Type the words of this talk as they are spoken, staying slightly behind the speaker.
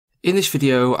In this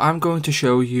video, I'm going to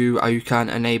show you how you can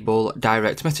enable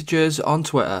direct messages on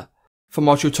Twitter. For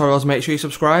more tutorials, make sure you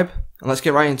subscribe, and let's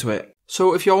get right into it.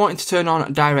 So if you're wanting to turn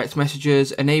on direct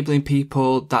messages, enabling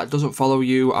people that doesn't follow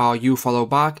you or you follow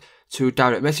back to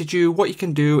direct message you, what you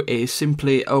can do is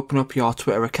simply open up your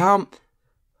Twitter account.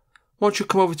 Once you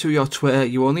come over to your Twitter,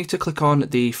 you will need to click on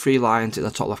the three lines in the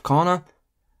top left corner.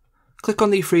 Click on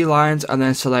the three lines and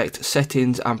then select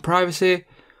Settings and Privacy.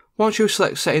 Once you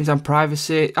select Settings and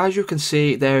Privacy, as you can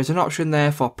see, there is an option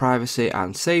there for Privacy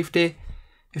and Safety.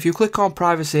 If you click on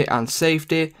Privacy and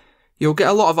Safety, you'll get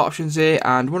a lot of options here,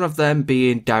 and one of them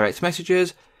being direct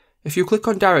messages. If you click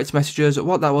on direct messages,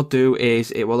 what that will do is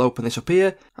it will open this up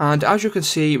here, and as you can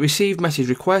see, receive message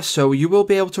requests, so you will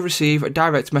be able to receive a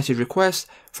direct message request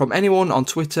from anyone on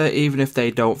Twitter even if they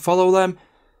don't follow them.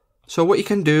 So what you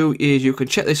can do is you can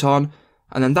check this on,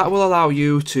 and then that will allow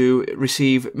you to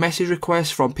receive message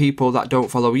requests from people that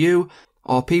don't follow you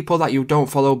or people that you don't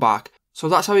follow back. So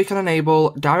that's how you can enable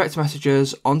direct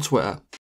messages on Twitter.